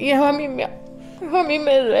 Y eso a mí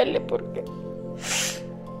me duele porque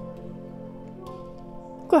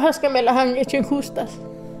cosas que me las han hecho injustas.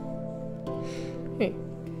 Sí.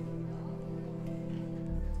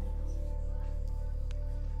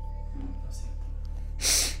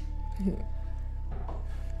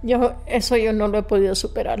 Yo no lo he podido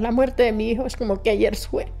superar. La muerte de mi hijo es como que ayer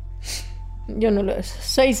fue. Yo no lo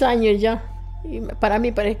 6 años ya. Y para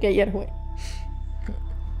mí parece que ayer fue.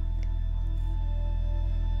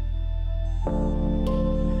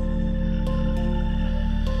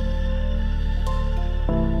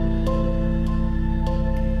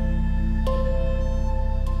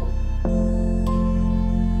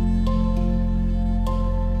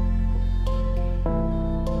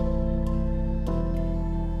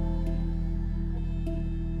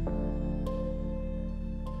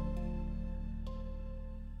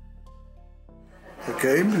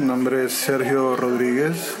 Mi nombre es Sergio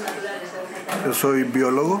Rodríguez. Yo soy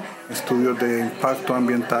biólogo, estudio de impacto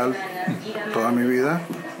ambiental toda mi vida,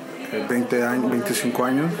 25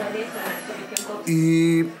 años.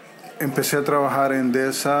 Y empecé a trabajar en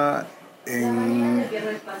DESA en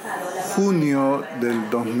junio del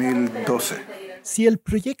 2012. Si el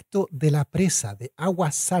proyecto de la presa de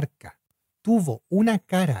Agua Zarca tuvo una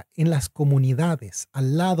cara en las comunidades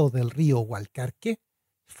al lado del río Gualcarque,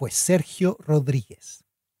 fue Sergio Rodríguez.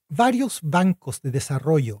 Varios bancos de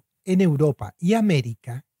desarrollo en Europa y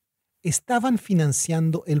América estaban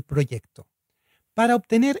financiando el proyecto. Para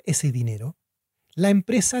obtener ese dinero, la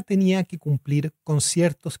empresa tenía que cumplir con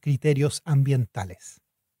ciertos criterios ambientales.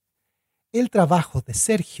 El trabajo de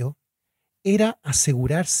Sergio era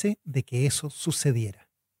asegurarse de que eso sucediera.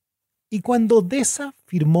 Y cuando DESA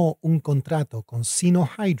firmó un contrato con Sino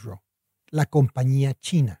Hydro, la compañía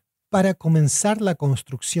china, para comenzar la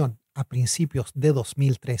construcción a principios de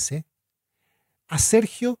 2013, a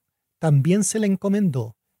Sergio también se le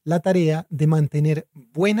encomendó la tarea de mantener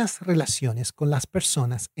buenas relaciones con las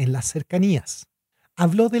personas en las cercanías.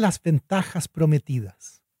 Habló de las ventajas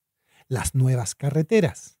prometidas, las nuevas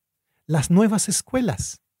carreteras, las nuevas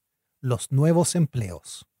escuelas, los nuevos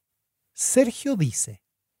empleos. Sergio dice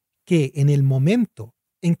que en el momento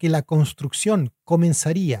en que la construcción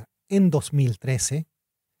comenzaría en 2013,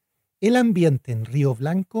 el ambiente en Río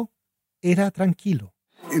Blanco era tranquilo.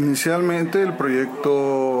 Inicialmente el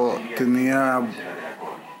proyecto tenía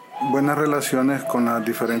buenas relaciones con las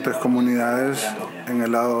diferentes comunidades en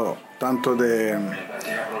el lado tanto de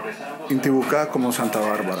Intibucá como Santa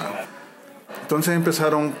Bárbara. Entonces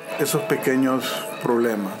empezaron esos pequeños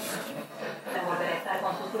problemas.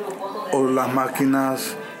 O las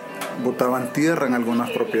máquinas botaban tierra en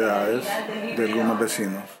algunas propiedades de algunos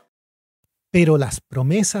vecinos. Pero las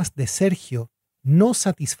promesas de Sergio no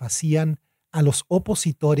satisfacían a los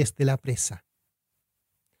opositores de la presa.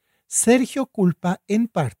 Sergio culpa en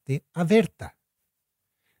parte a Berta.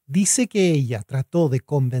 Dice que ella trató de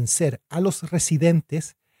convencer a los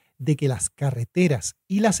residentes de que las carreteras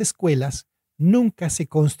y las escuelas nunca se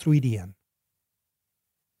construirían.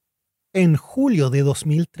 En julio de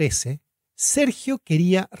 2013, Sergio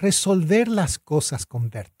quería resolver las cosas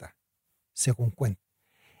con Berta, según cuenta.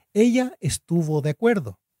 Ella estuvo de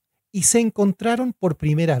acuerdo y se encontraron por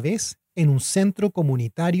primera vez en un centro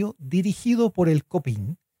comunitario dirigido por el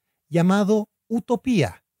COPIN llamado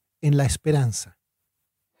Utopía en La Esperanza.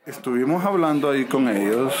 Estuvimos hablando ahí con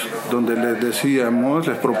ellos, donde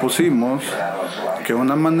les propusimos que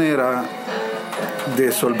una manera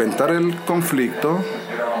de solventar el conflicto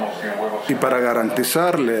y para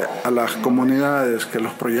garantizarle a las comunidades que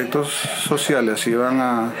los proyectos sociales iban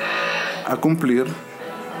a cumplir,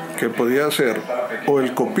 que podía ser o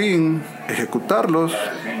el COPIN ejecutarlos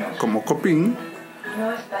como COPIN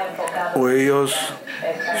o ellos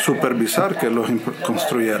supervisar que los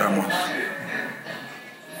construyéramos.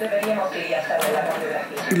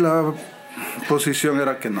 Y la posición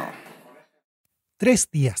era que no.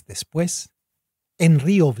 3 días después, en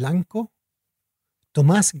Río Blanco,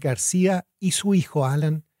 Tomás García y su hijo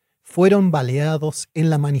Alan fueron baleados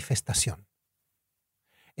en la manifestación.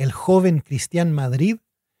 El joven Cristian Madrid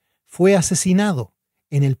fue asesinado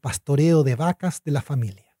en el pastoreo de vacas de la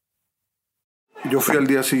familia. Yo fui al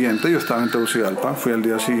día siguiente, yo estaba en Tegucigalpa, fui al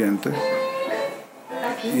día siguiente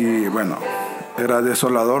y bueno, era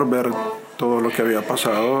desolador ver todo lo que había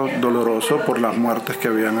pasado, doloroso por las muertes que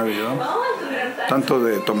habían habido, tanto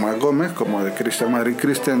de Tomás Gómez como de Cristian Madrid.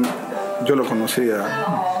 Cristian yo lo conocía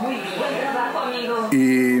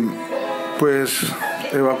y pues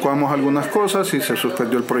evacuamos algunas cosas y se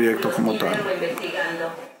suspendió el proyecto como tal.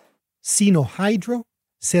 Sinohydro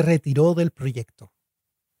se retiró del proyecto.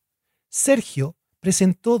 Sergio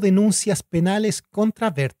presentó denuncias penales contra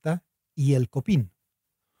Berta y el COPIN.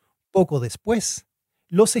 Poco después,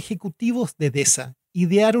 los ejecutivos de DESA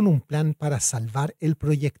idearon un plan para salvar el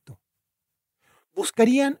proyecto.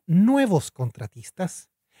 Buscarían nuevos contratistas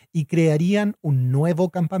y crearían un nuevo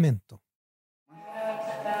campamento.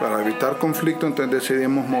 Para evitar conflicto, entonces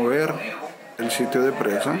decidimos mover el sitio de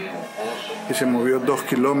presa y se movió 2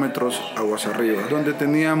 kilómetros aguas arriba, donde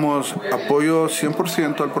teníamos apoyo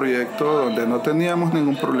 100% al proyecto, donde no teníamos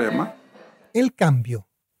ningún problema. El cambio,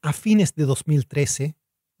 a fines de 2013,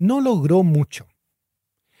 no logró mucho.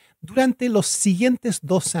 Durante los siguientes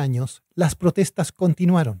 2 años, las protestas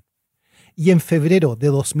continuaron, y en febrero de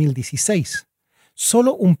 2016,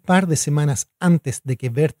 solo un par de semanas antes de que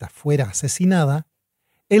Berta fuera asesinada,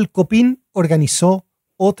 el COPIN organizó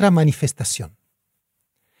otra manifestación.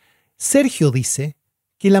 Sergio dice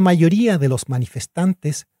que la mayoría de los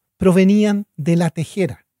manifestantes provenían de La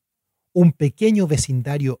Tejera, un pequeño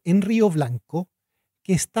vecindario en Río Blanco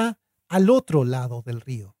que está al otro lado del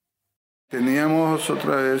río. Teníamos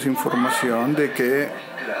otra vez información de que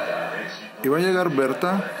iba a llegar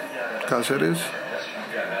Berta Cáceres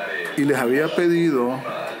y les había pedido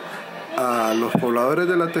a los pobladores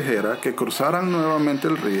de La Tejera que cruzaran nuevamente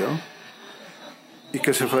el río y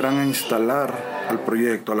que se fueran a instalar al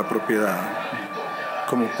proyecto, a la propiedad,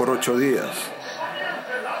 como por 8 días.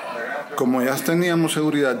 Como ya teníamos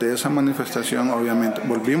seguridad de esa manifestación, obviamente,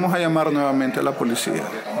 volvimos a llamar nuevamente a la policía.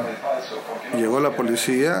 Llegó la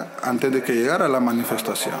policía antes de que llegara la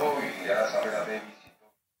manifestación.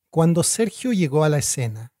 Cuando Sergio llegó a la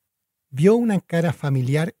escena, vio una cara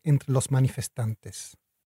familiar entre los manifestantes.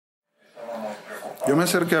 Yo me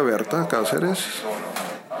acerqué a Berta Cáceres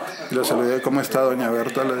y la saludé. ¿Cómo está, doña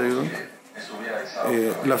Berta? Le digo.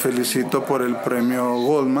 La felicito por el premio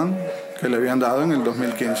Goldman que le habían dado en el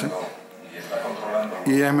 2015.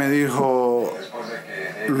 Y ella me dijo,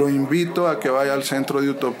 lo invito a que vaya al centro de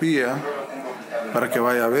Utopía para que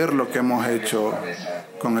vaya a ver lo que hemos hecho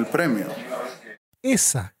con el premio.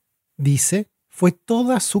 Esa, dice, fue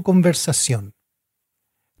toda su conversación.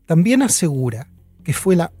 También asegura que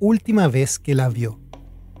fue la última vez que la vio.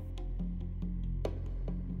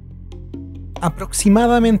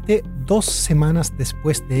 Aproximadamente 2 semanas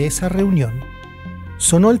después de esa reunión,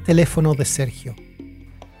 sonó el teléfono de Sergio.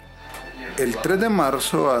 El 3 de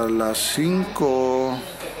marzo a las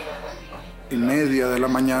 5:30 de la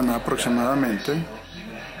mañana aproximadamente,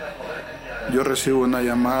 yo recibo una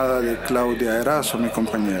llamada de Claudia Erazo, mi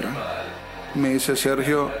compañera. Me dice,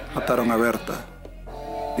 Sergio, mataron a Berta.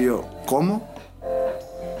 Y yo, ¿cómo?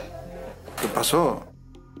 ¿Qué pasó?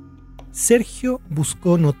 Sergio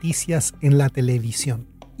buscó noticias en la televisión,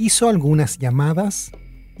 hizo algunas llamadas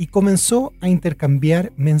y comenzó a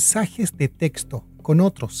intercambiar mensajes de texto con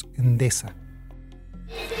otros en DESA.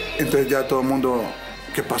 Entonces ya todo el mundo,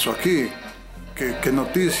 ¿qué pasó aquí? ¿Qué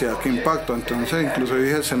noticia? ¿Qué impacto? Entonces incluso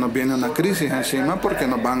dije, se nos viene una crisis encima porque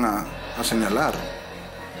nos van a señalar.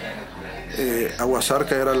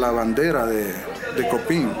 Aguasarca era la bandera de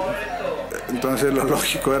Copín. Entonces lo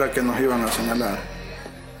lógico era que nos iban a señalar.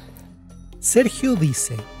 Sergio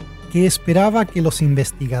dice que esperaba que los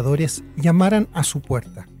investigadores llamaran a su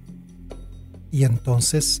puerta. Y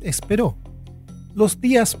entonces esperó. Los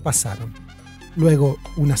días pasaron. Luego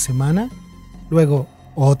una semana, luego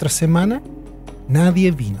otra semana.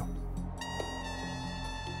 Nadie vino.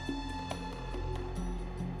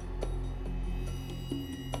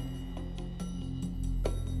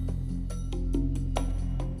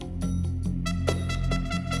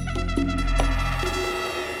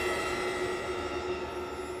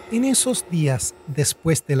 En esos días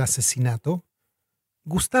después del asesinato,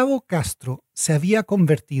 Gustavo Castro se había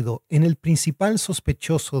convertido en el principal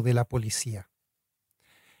sospechoso de la policía.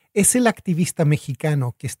 Es el activista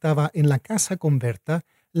mexicano que estaba en la casa con Berta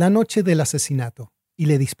la noche del asesinato y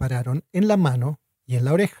le dispararon en la mano y en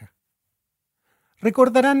la oreja.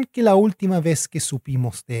 Recordarán que la última vez que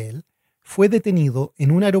supimos de él fue detenido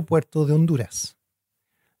en un aeropuerto de Honduras.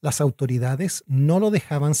 Las autoridades no lo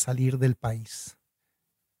dejaban salir del país.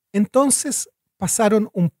 Entonces pasaron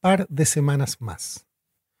un par de semanas más.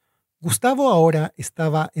 Gustavo ahora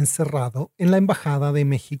estaba encerrado en la Embajada de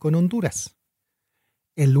México en Honduras.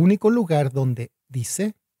 El único lugar donde,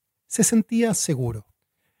 dice, se sentía seguro.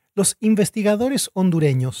 Los investigadores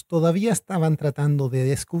hondureños todavía estaban tratando de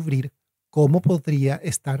descubrir cómo podría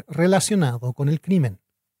estar relacionado con el crimen.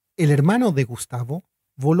 El hermano de Gustavo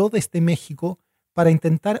voló desde México para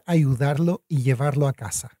intentar ayudarlo y llevarlo a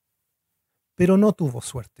casa. Pero no tuvo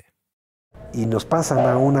suerte. Y nos pasan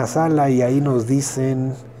a una sala y ahí nos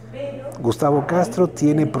dicen: Gustavo Castro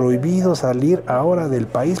tiene prohibido salir ahora del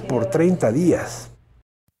país por 30 días.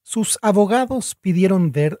 Sus abogados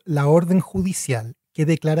pidieron ver la orden judicial que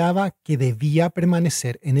declaraba que debía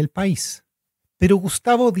permanecer en el país. Pero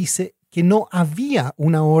Gustavo dice que no había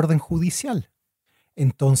una orden judicial.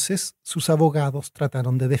 Entonces sus abogados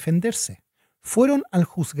trataron de defenderse. Fueron al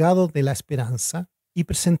juzgado de la Esperanza y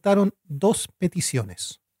presentaron 2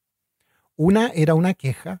 peticiones. Una era una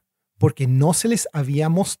queja porque no se les había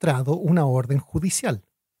mostrado una orden judicial.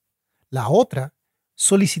 La otra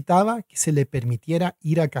solicitaba que se le permitiera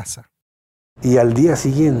ir a casa. Y al día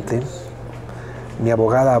siguiente, mi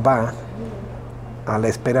abogada va a La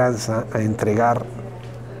Esperanza a entregar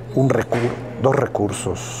 2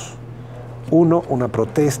 recursos. Uno, una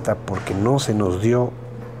protesta porque no se nos dio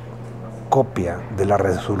copia de la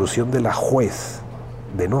resolución de la juez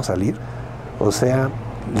de no salir. O sea,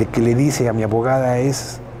 lo que le dice a mi abogada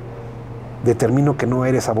es: determino que no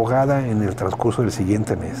eres abogada en el transcurso del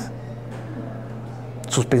siguiente mes.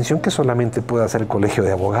 Suspensión que solamente puede hacer el colegio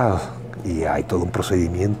de abogados. Y hay todo un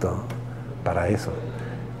procedimiento para eso.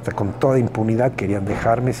 O sea, con toda impunidad querían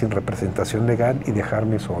dejarme sin representación legal y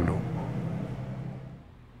dejarme solo.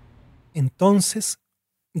 Entonces,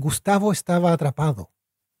 Gustavo estaba atrapado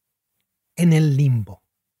en el limbo.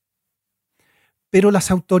 Pero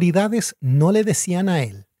las autoridades no le decían a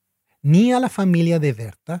él, ni a la familia de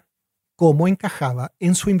Berta, cómo encajaba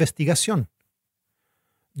en su investigación.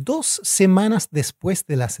 2 semanas después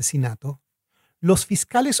del asesinato, los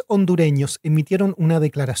fiscales hondureños emitieron una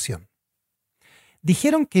declaración.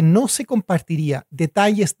 Dijeron que no se compartiría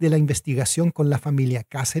detalles de la investigación con la familia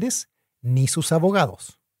Cáceres ni sus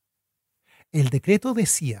abogados. El decreto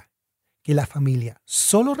decía que la familia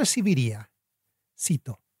solo recibiría,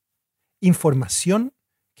 cito, información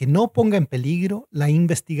que no ponga en peligro la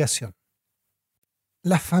investigación.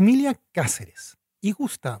 La familia Cáceres y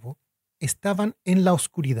Gustavo estaban en la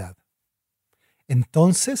oscuridad.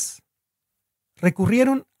 Entonces,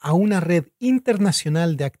 recurrieron a una red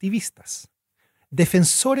internacional de activistas,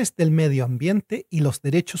 defensores del medio ambiente y los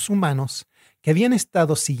derechos humanos que habían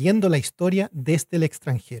estado siguiendo la historia desde el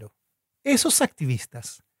extranjero. Esos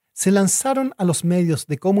activistas se lanzaron a los medios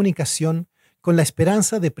de comunicación con la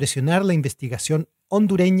esperanza de presionar la investigación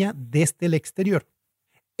hondureña desde el exterior.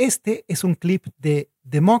 Este es un clip de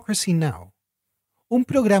Democracy Now!, un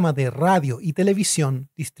programa de radio y televisión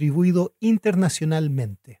distribuido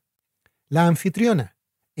internacionalmente. La anfitriona,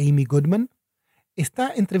 Amy Goodman,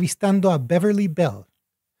 está entrevistando a Beverly Bell,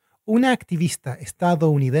 una activista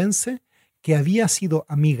estadounidense que había sido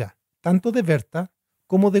amiga tanto de Berta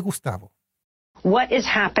como de Gustavo. ¿Qué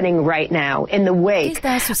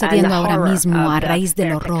está sucediendo ahora mismo a raíz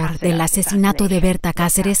del horror del asesinato de Berta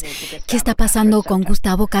Cáceres? ¿Qué está pasando con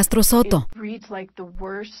Gustavo Castro Soto?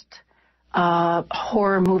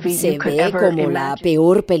 Se ve como la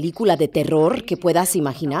peor película de terror que puedas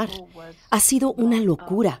imaginar. Ha sido una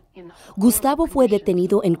locura. Gustavo fue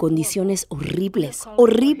detenido en condiciones horribles,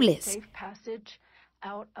 horribles.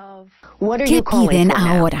 ¿Qué piden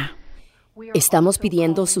ahora? Estamos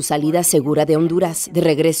pidiendo su salida segura de Honduras, de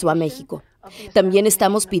regreso a México. También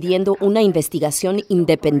estamos pidiendo una investigación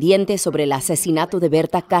independiente sobre el asesinato de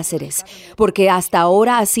Berta Cáceres, porque hasta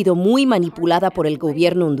ahora ha sido muy manipulada por el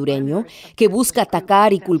gobierno hondureño, que busca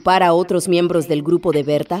atacar y culpar a otros miembros del grupo de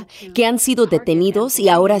Berta, que han sido detenidos y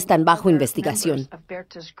ahora están bajo investigación.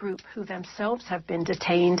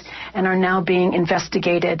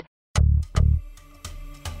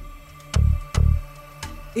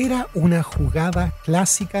 Era una jugada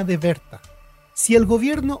clásica de Berta. Si el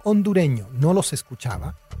gobierno hondureño no los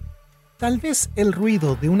escuchaba, tal vez el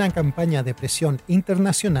ruido de una campaña de presión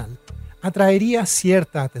internacional atraería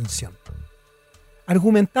cierta atención.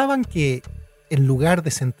 Argumentaban que, en lugar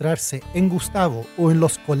de centrarse en Gustavo o en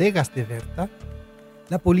los colegas de Berta,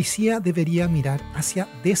 la policía debería mirar hacia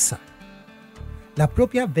Deza. La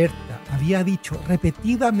propia Berta había dicho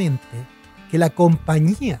repetidamente que la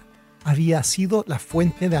compañía había sido la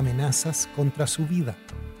fuente de amenazas contra su vida.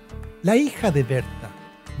 La hija de Berta,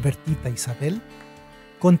 Bertita Isabel,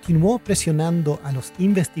 continuó presionando a los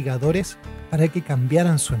investigadores para que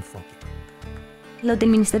cambiaran su enfoque. Los del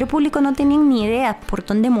Ministerio Público no tenían ni idea por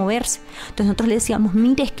dónde moverse. Entonces nosotros le decíamos,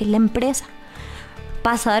 mire, es que es la empresa.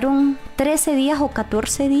 Pasaron 13 días o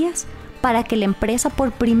 14 días para que la empresa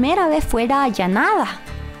por primera vez fuera allanada.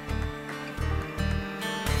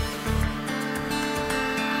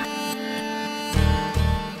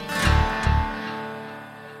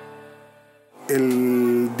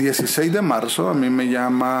 El 16 de marzo a mí me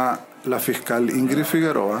llama la fiscal Ingrid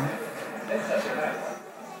Figueroa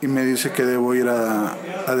y me dice que debo ir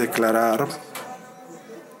a declarar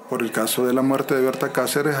por el caso de la muerte de Berta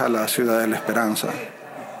Cáceres a la ciudad de La Esperanza.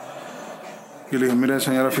 Y le dije, mire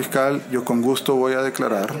señora fiscal, yo con gusto voy a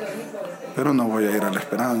declarar, pero no voy a ir a La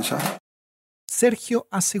Esperanza. Sergio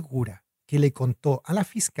asegura que le contó a la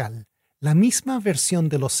fiscal la misma versión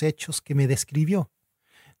de los hechos que me describió.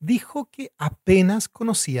 Dijo que apenas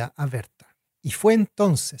conocía a Berta y fue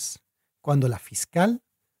entonces cuando la fiscal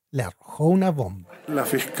le arrojó una bomba. La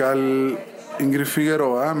fiscal Ingrid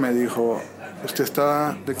Figueroa me dijo, usted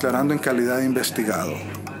está declarando en calidad de investigado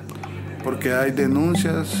porque hay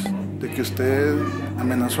denuncias de que usted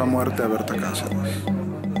amenazó a muerte a Berta Cáceres.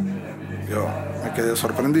 Yo me quedé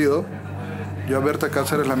sorprendido. Yo a Berta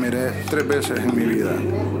Cáceres la miré 3 veces en mi vida.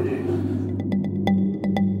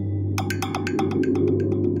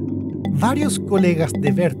 Varios colegas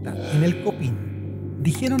de Berta en el Copín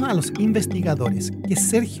dijeron a los investigadores que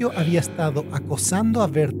Sergio había estado acosando a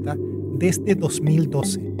Berta desde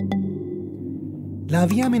 2012. La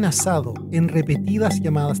había amenazado en repetidas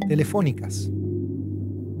llamadas telefónicas.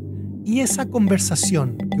 Y esa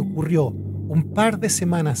conversación que ocurrió un par de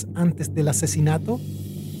semanas antes del asesinato,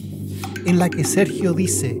 en la que Sergio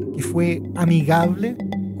dice que fue amigable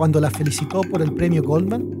cuando la felicitó por el premio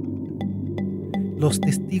Goldman, los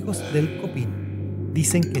testigos del Copín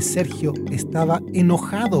dicen que Sergio estaba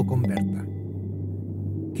enojado con Berta,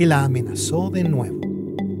 que la amenazó de nuevo.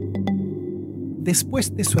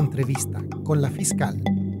 Después de su entrevista con la fiscal,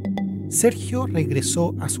 Sergio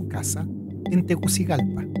regresó a su casa en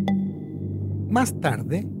Tegucigalpa. Más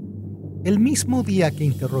tarde, el mismo día que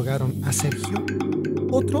interrogaron a Sergio,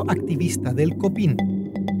 otro activista del Copín,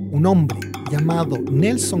 un hombre llamado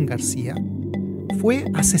Nelson García, fue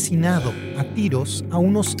asesinado a tiros a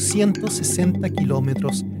unos 160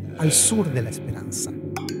 kilómetros al sur de La Esperanza.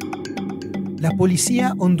 La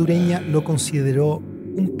policía hondureña lo consideró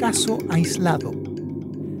un caso aislado.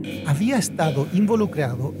 Había estado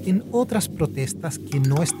involucrado en otras protestas que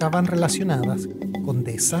no estaban relacionadas con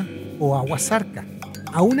Deza o Aguasarca.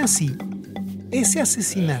 Aún así, ese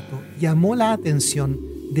asesinato llamó la atención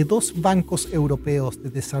de 2 bancos europeos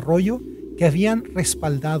de desarrollo que habían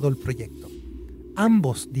respaldado el proyecto.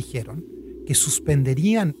 Ambos dijeron que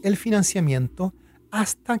suspenderían el financiamiento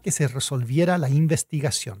hasta que se resolviera la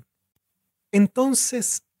investigación.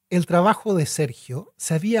 Entonces, el trabajo de Sergio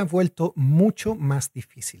se había vuelto mucho más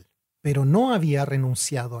difícil, pero no había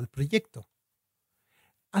renunciado al proyecto.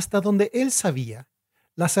 Hasta donde él sabía,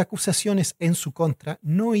 las acusaciones en su contra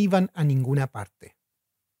no iban a ninguna parte.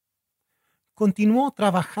 Continuó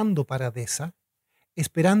trabajando para Deza,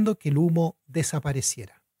 esperando que el humo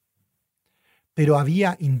desapareciera. Pero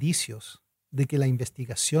había indicios de que la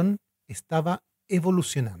investigación estaba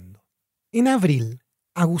evolucionando. En abril,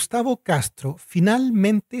 a Gustavo Castro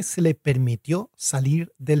finalmente se le permitió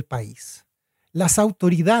salir del país. Las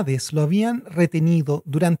autoridades lo habían retenido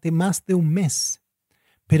durante más de un mes,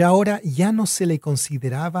 pero ahora ya no se le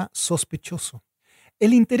consideraba sospechoso.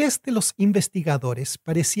 El interés de los investigadores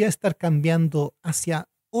parecía estar cambiando hacia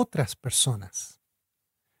otras personas.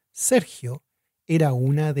 Sergio era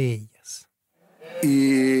una de ellas.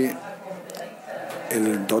 Y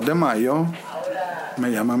el 2 de mayo me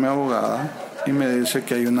llama mi abogada y me dice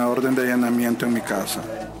que hay una orden de allanamiento en mi casa.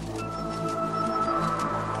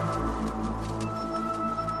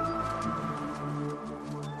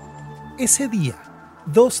 Ese día,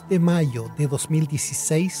 2 de mayo de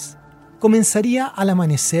 2016, comenzaría al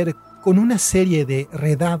amanecer con una serie de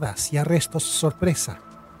redadas y arrestos sorpresa.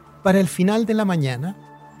 Para el final de la mañana,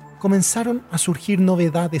 comenzaron a surgir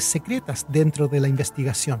novedades secretas dentro de la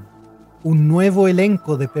investigación. Un nuevo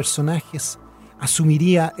elenco de personajes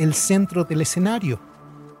asumiría el centro del escenario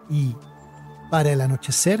y, para el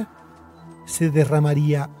anochecer, se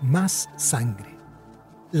derramaría más sangre.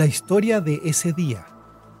 La historia de ese día,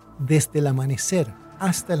 desde el amanecer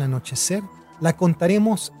hasta el anochecer, la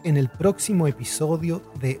contaremos en el próximo episodio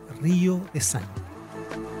de Río de Sangre.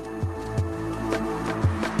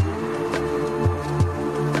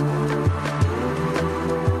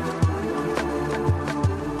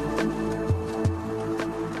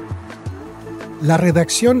 La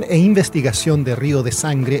redacción e investigación de Río de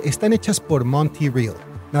Sangre están hechas por Monty Reel.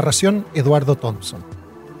 Narración Eduardo Thompson.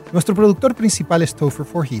 Nuestro productor principal es Topher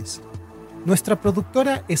Voorhees. Nuestra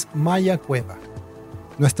productora es Maya Cueva.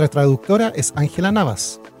 Nuestra traductora es Ángela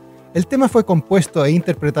Navas. El tema fue compuesto e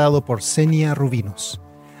interpretado por Senia Rubinos.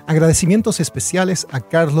 Agradecimientos especiales a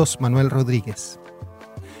Carlos Manuel Rodríguez.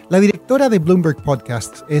 La directora de Bloomberg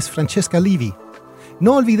Podcasts es Francesca Levy.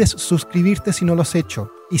 No olvides suscribirte si no lo has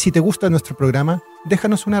hecho. Y si te gusta nuestro programa,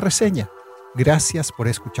 déjanos una reseña. Gracias por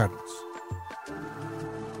escucharnos.